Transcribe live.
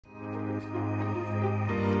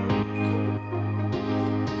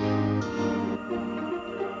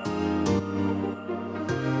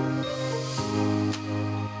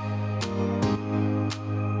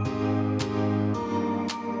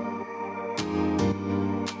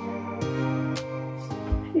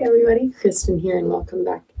Hey everybody, Kristen here and welcome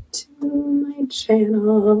back to my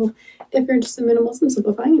channel. If you're interested in minimalism,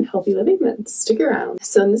 simplifying, and healthy living, then stick around.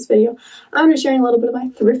 So in this video, I'm going to be sharing a little bit of my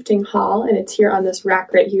thrifting haul, and it's here on this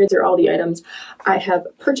rack right here. These are all the items I have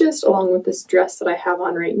purchased along with this dress that I have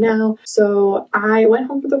on right now. So I went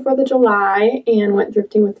home for the 4th of July and went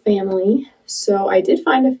thrifting with family. So I did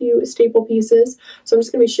find a few staple pieces, so I'm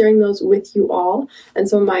just going to be sharing those with you all and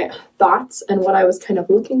some of my thoughts and what I was kind of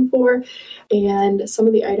looking for and some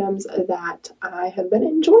of the items that I have been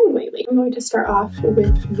enjoying lately. I'm going to start off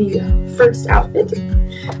with the first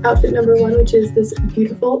outfit number one, which is this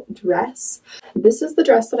beautiful dress. This is the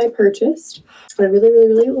dress that I purchased. I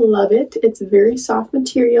really love it. It's very soft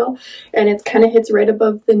material and it kind of hits right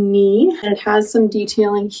above the knee, and it has some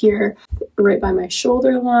detailing here right by my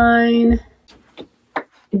shoulder line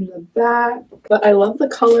in the back. But I love the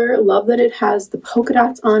color, love that it has the polka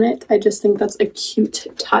dots on it. I just think that's a cute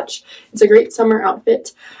touch. It's a great summer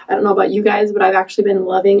outfit. I don't know about you guys, but I've actually been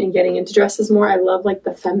loving and getting into dresses more. I love like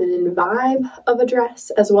the feminine vibe of a dress,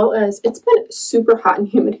 as well as it's been super hot and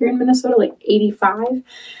humid here in Minnesota, like 85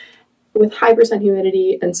 with high percent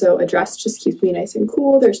humidity, and so a dress just keeps me nice and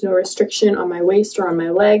cool. There's no restriction on my waist or on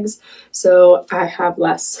my legs, so I have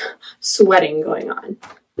less sweating going on.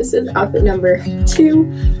 This is outfit number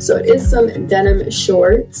two. So it is some denim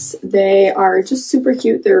shorts. They are just super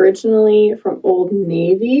cute. They're originally from Old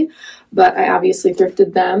Navy, but I obviously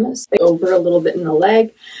thrifted them. So they go over a little bit in the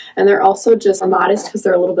leg, and they're also just modest because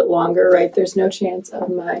they're a little bit longer, right? There's no chance of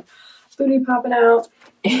my booty popping out.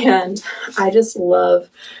 And I just love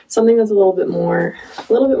something that's a little bit more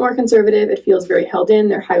conservative. It feels very held in.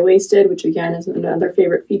 They're high-waisted, which again is another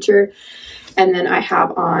favorite feature. And then I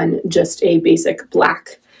have on just a basic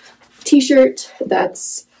black t-shirt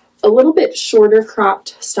that's a little bit shorter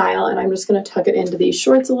cropped style, and I'm just going to tuck it into these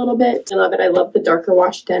shorts a little bit. I love it. I love the darker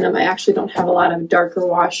wash denim. I actually don't have a lot of darker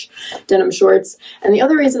wash denim shorts, and the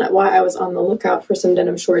other reason why I was on the lookout for some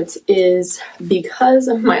denim shorts is because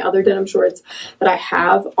of my other denim shorts that I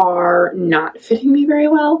have are not fitting me very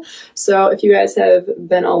well. So if you guys have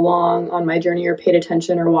been along on my journey or paid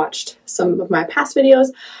attention or watched some of my past videos,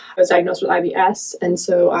 I was diagnosed with IBS, and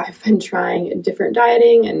so I've been trying different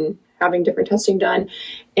dieting and having different testing done,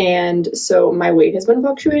 and so my weight has been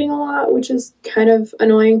fluctuating a lot, which is kind of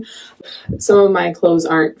annoying. Some of my clothes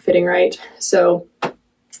aren't fitting right, so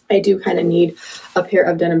I do kind of need a pair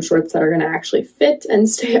of denim shorts that are going to actually fit and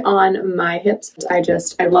stay on my hips.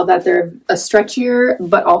 I love that they're a stretchier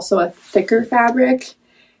but also a thicker fabric.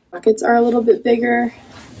 Pockets are a little bit bigger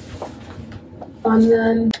on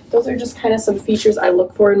them. Those are just kind of some features I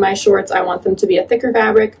look for in my shorts. I want them to be a thicker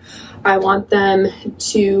fabric. I want them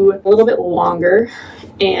to a little bit longer,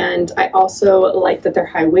 and I also like that they're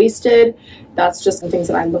high-waisted. That's just some things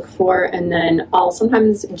that I look for, and then I'll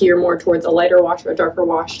sometimes gear more towards a lighter wash or a darker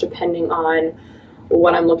wash depending on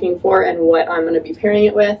what I'm looking for and what I'm going to be pairing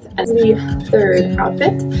it with. And the third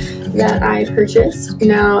outfit that I purchased.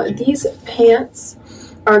 Now these pants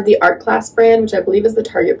are the Art Class brand, which I believe is the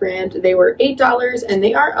Target brand. They were $8, and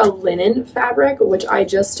they are a linen fabric, which I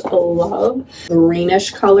just love.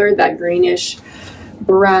 Greenish color, that greenish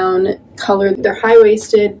brown color. They're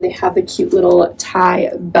high-waisted. They have the cute little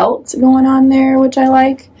tie belt going on there, which I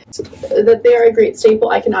like. So that they are a great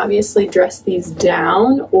staple. I can obviously dress these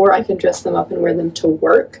down, or I can dress them up and wear them to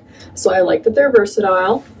work. So I like that they're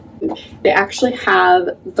versatile. They actually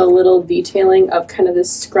have the little detailing of kind of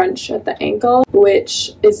this scrunch at the ankle,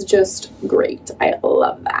 which is just great. I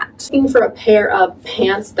love that. Looking for a pair of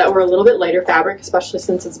pants that were a little bit lighter fabric, especially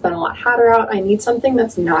since it's been a lot hotter out. I need something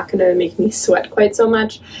that's not going to make me sweat quite so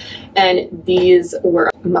much, and these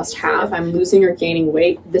were a must-have. I'm losing or gaining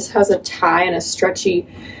weight. This has a tie and a stretchy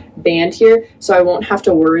band here, so I won't have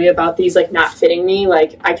to worry about these like not fitting me.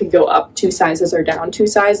 Like I could go up 2 sizes or down 2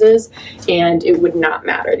 sizes and it would not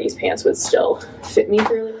matter. These pants would still fit me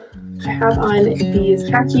fairly well. I have on these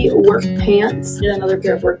khaki work pants and another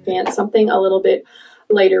pair of work pants, something a little bit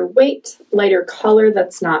lighter weight, lighter color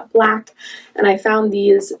that's not black, and I found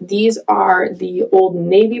these are the Old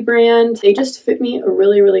Navy brand. They just fit me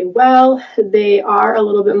really well. They are a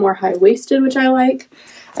little bit more high-waisted, which I like.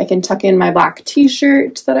 I can tuck in my black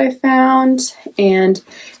t-shirt that I found, and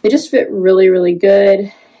they just fit really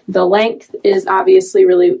good. The length is obviously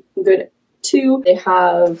really good too. They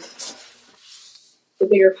have the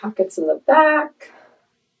bigger pockets in the back.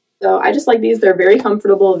 So I just like these. They're very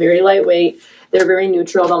comfortable, very lightweight. They're very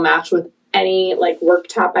neutral. They'll match with any like work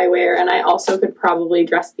top I wear, and I also could probably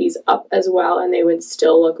dress these up as well and they would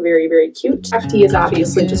still look very cute. Black tee is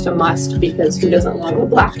obviously just a must, because who doesn't love a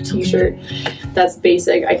black t-shirt? That's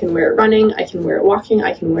basic. I can wear it running, I can wear it walking,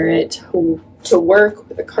 I can wear it to work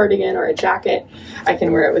with a cardigan or a jacket. I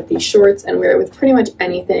can wear it with these shorts and wear it with pretty much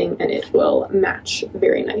anything, and it will match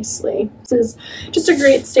very nicely. This is just a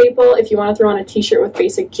great staple if you want to throw on a t-shirt with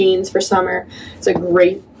basic jeans for summer. It's a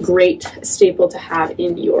great staple to have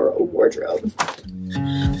in your wardrobe.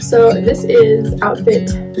 So this is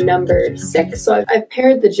outfit number 6. So I've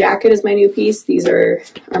paired the jacket as my new piece. These are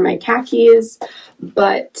my khakis,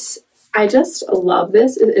 but I just love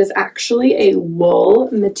this. It is actually a wool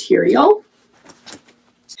material.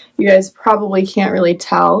 You guys probably can't really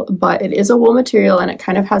tell, but it is a wool material, and it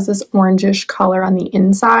kind of has this orangish color on the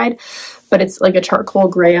inside, but it's like a charcoal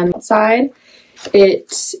gray on the outside.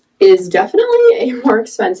 It is definitely a more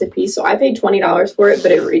expensive piece. So I paid $20 for it,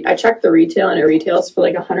 but I checked the retail, and it retails for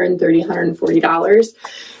like $130, $140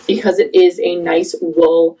 because it is a nice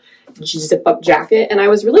wool zip-up jacket. And I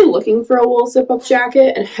was really looking for a wool zip-up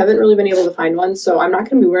jacket and haven't really been able to find one. So I'm not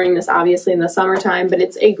going to be wearing this obviously in the summertime, but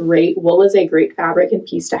wool is a great fabric and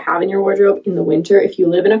piece to have in your wardrobe in the winter. If you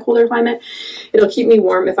live in a colder climate, it'll keep me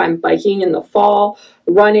warm if I'm biking in the fall,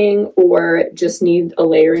 running, or just need a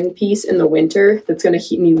layering piece in the winter that's going to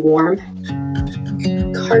keep me warm.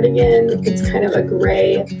 Cardigan, it's kind of a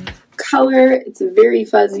gray color. It's very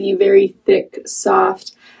fuzzy, very thick,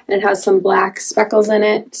 soft, and it has some black speckles in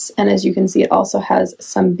it. And as you can see, it also has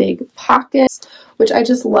some big pockets, which I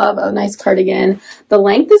just love. A nice cardigan. The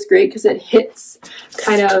length is great because it hits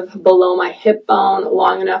kind of below my hip bone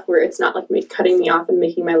long enough where it's not like cutting me off and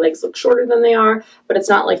making my legs look shorter than they are, but it's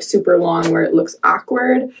not like super long where it looks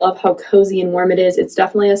awkward. Love how cozy and warm it is. It's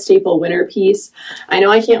definitely a staple winter piece. I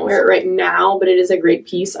know I can't wear it right now, but it is a great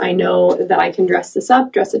piece. I know that I can dress this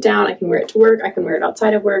up, dress it down. I can wear it to work. I can wear it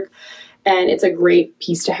outside of work. And it's a great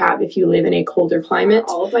piece to have if you live in a colder climate.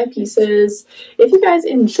 All of my pieces. If you guys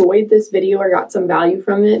enjoyed this video or got some value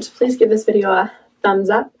from it, please give this video a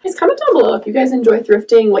thumbs up. Please comment down below if you guys enjoy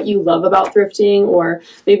thrifting, what you love about thrifting, or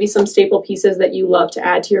maybe some staple pieces that you love to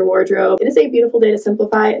add to your wardrobe. It is a beautiful day to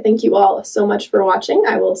simplify. Thank you all so much for watching.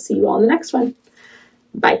 I will see you all in the next one.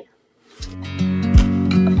 Bye.